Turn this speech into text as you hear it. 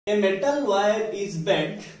A metal wire is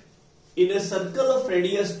bent in a circle of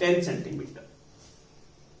radius 10 centimeter.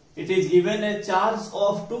 It is given a charge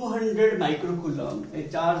of 200 microcoulomb,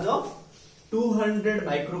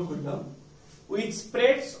 which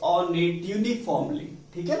spreads on it uniformly.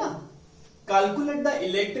 ठीक है ना? Calculate the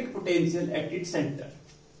electric potential at its center.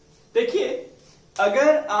 देखिए,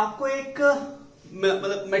 अगर आपको एक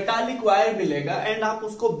मतलब metallic wire मिलेगा and आप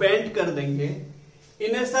उसको बेंड कर देंगे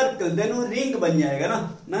इन ए सर्कल, देन वो रिंग बन जाएगा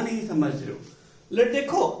ना नहीं समझ रहे हो? लेट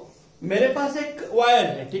देखो, मेरे पास एक वायर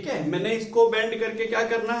है, ठीक है, मैंने इसको बेंड करके क्या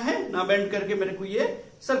करना है ना, बेंड करके मेरे को ये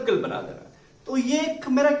सर्कल बना देना, तो ये एक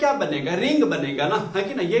मेरा क्या बनेगा, रिंग बनेगा ना, है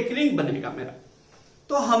कि ना, ये एक रिंग बनेगा मेरा।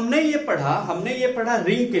 तो हमने ये पढ़ा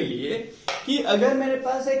रिंग के लिए कि अगर मेरे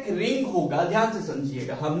पास एक रिंग होगा, ध्यान से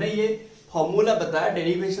समझिएगा, हमने ये फॉर्मूला बताया,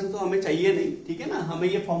 डेरिवेशन तो हमें चाहिए नहीं, ठीक है ना, हमें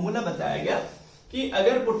ये फॉर्मूला बताया गया कि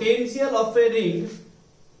अगर potential of a ring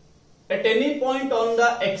at any point on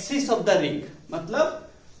the axis of the ring, मतलब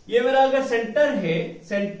ये मेरा अगर सेंटर है,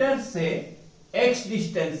 सेंटर से x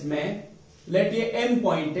डिस्टेंस में, लेट ये m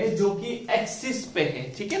पॉइंट है जो कि एक्सिस पे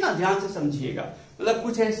है, ठीक है ना, ध्यान से समझिएगा, मतलब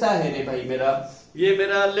कुछ ऐसा है रे भाई, ये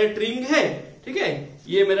मेरा लेट रिंग है, ठीक है,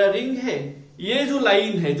 ये मेरा रिंग है, ये जो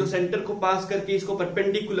लाइन है जो सेंटर को पास करके इसको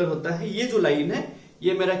परपेंडिकुलर होता है, ये जो लाइन है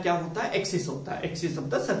ये मेरा क्या होता है, एक्सिस होता है, axis of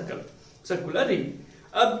the circle, circular ring.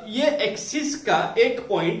 अब ये एक्सिस का एक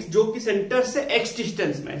पॉइंट जो कि सेंटर से x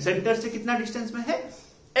डिस्टेंस में, सेंटर से कितना डिस्टेंस में है,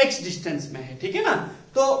 x डिस्टेंस में है, ठीक है ना,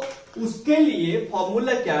 तो उसके लिए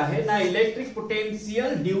फॉर्मूला क्या है ना, electric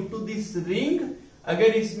potential due to this ring,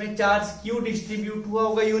 अगर इसमें चार्ज q डिस्ट्रीब्यूट हुआ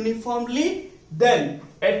होगा uniformly, then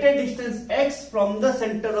eight A distance x from the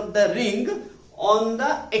centre of the ring on the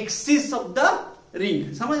axis of the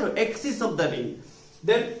ring, समझ लो, axis of the ring,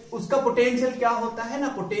 then उसका potential क्या होता है ना,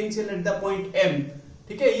 potential at the point m,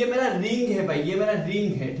 ठीक है, ये मेरा रिंग है भाई, ये मेरा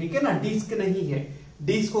रिंग है, ठीक है ना, डिस्क नहीं है,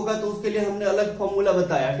 डिस्क होगा तो उसके लिए हमने अलग फॉर्मूला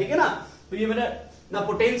बताया, ठीक है ना, तो ये मेरा ना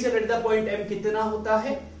potential at the point m कितना होता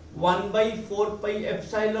है, 1/4 pi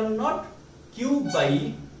epsilon not q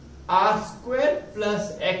by r square plus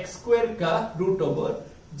x square का रूट ओवर,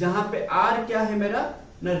 जहां पे r क्या है मेरा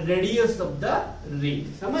ना, रेडियस ऑफ द रिंग,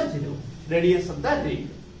 समझ रहे हो, रेडियस ऑफ द रिंग।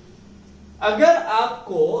 अगर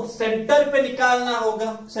आपको सेंटर पे निकालना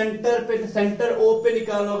होगा, सेंटर O पे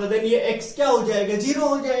निकालना होगा, देन ये x क्या हो जाएगा, 0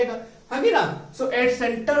 हो जाएगा, है ना। सो at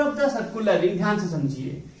centre of the circular ring, ध्यान से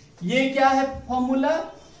समझिए, ये क्या है फॉर्मूला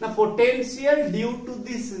ना, potential due to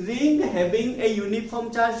this ring having a uniform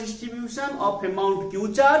charge distribution of amount q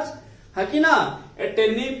charge, है कि ना, at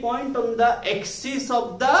any point on the axis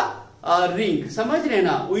of the ring, समझ रहे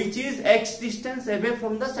ना, which is x distance away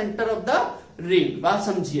from the centre of the ring. बात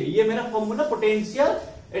समझिए, ये मेरा formula, potential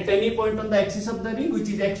at any point on the axis of the ring which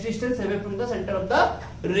is x distance away from the centre of the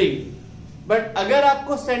ring. But अगर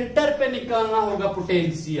आपको centre पे निकालना होगा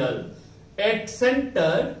potential, at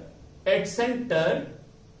centre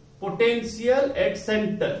potential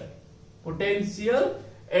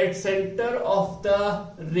at centre of the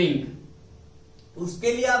ring,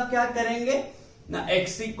 उसके लिए आप क्या करेंगे ना,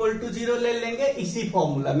 x इक्वल टू 0 ले लेंगे, इसी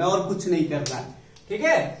फॉर्मूला में, और कुछ नहीं करना है, ठीक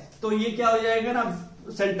है। तो ये क्या हो जाएगा ना,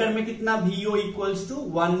 सेंटर में कितना, VO equals to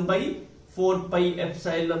 1/4 pi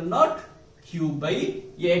epsilon not q by,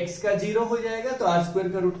 ये x का 0 हो जाएगा तो r स्क्वायर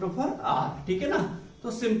का रूट ओवर r, ठीक है ना।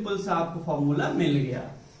 तो सिंपल सा आपको फॉर्मूला मिल गया,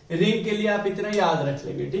 रिंग के लिए आप इतना याद रख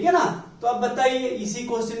लेंगे, ठीक है ना। तो अब बताइए, इसी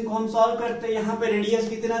क्वेश्चन को हम सॉल्व करते हैं। यहाँ पे रेडियस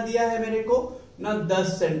कितना दिया है मेरे को ना, 10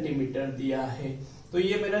 सेंटीमीटर दिया है, तो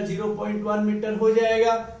ये मेरा 0.1 मीटर हो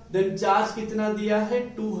जाएगा। देन चार्ज कितना दिया है,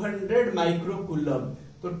 200 माइक्रोकूलम,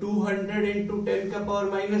 तो 200 इंटू 10 का पावर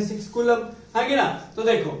 -6 कूलम, है कि ना। तो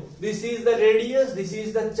देखो, this is the radius, this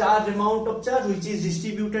is the charge, amount of charge which is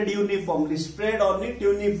distributed uniformly, spread on it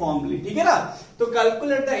uniformly, ठीक है ना। तो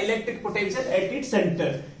calculate the electric potential at it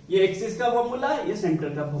centre, ये एक्सिस का फॉर्मूला, ये सेंटर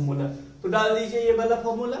का फॉर्मूला, तो डाल दीजिए ये वाला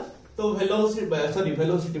फॉर्मूला। तो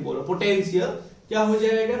वेलोसिटी बोलो, पोटेंशियल क्या हो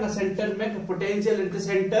जाएगा ना, सेंटर में potential at the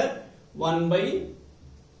centre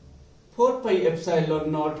 1/4 pi epsilon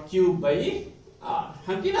not q by r,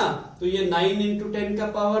 है कि ना। तो ये 9 इंटू 10 का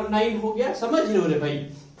पावर 9 हो गया, समझ रहे हो रे भाई।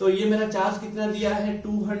 तो ये मेरा चार्ज कितना दिया है,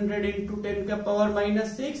 200 इंटू 10 का पावर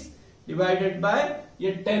 -6 डिवाइडेड बाय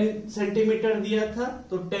ये 10 सेंटीमीटर दिया था,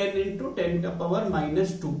 तो 10 इंटू 10 का पावर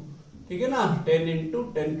 -2, ठीक है ना, 10 इंटू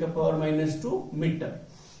 10 का पावर -2 मीटर।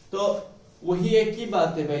 तो वही एक ही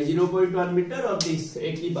बात है भाई, 0.1 मीटर और दिस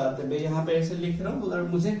एक ही बात है। मैं यहाँ पे ऐसे लिख रहा हूँ, अगर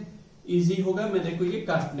मुझे इजी होगा मैं देखो ये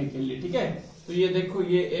काटने के लिए, ठीक है। तो ये देखो,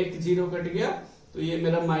 ये एक 0 कट गया, तो ये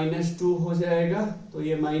मेरा -2 हो जाएगा, तो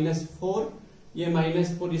ये -4, ये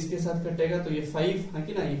 -4 इसके साथ कटेगा तो ये 5, है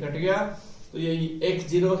कि ना, ये कट गया, तो ये एक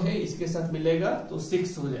 0 है इसके साथ मिलेगा तो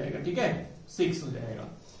 6 हो जाएगा, ठीक है, 6 हो जाएगा।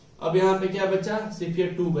 अब यहाँ पे क्या बचा, सिर्फ ये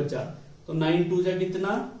 2 बचा, तो 9 2 जा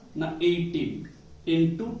कितना ना 18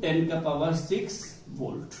 इंटू 10 का power 6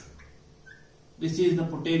 volt. This is the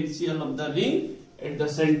potential of the ring at the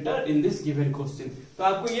centre in this given question. तो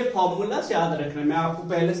आपको ये फॉर्मूला याद रखना है, मैं आपको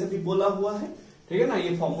पहले से भी बोला हुआ है, ठीक है ना,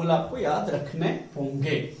 ये फॉर्मूला आपको याद रखने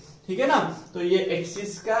होंगे, ठीक है ना। तो ये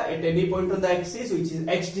एक्सिस का at any point on the axis which is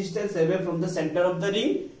x distance away from the centre of the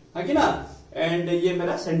ring, है ना, एंड ये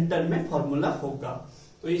मेरा सेंटर में फॉर्मूला होगा,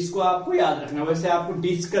 तो इसको आपको याद रखना। वैसे आपको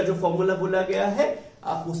डिस्क का जो फॉर्मूला बोला गया है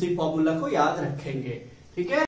आप उसी फॉर्मूला को याद रखेंगे, ठीक है।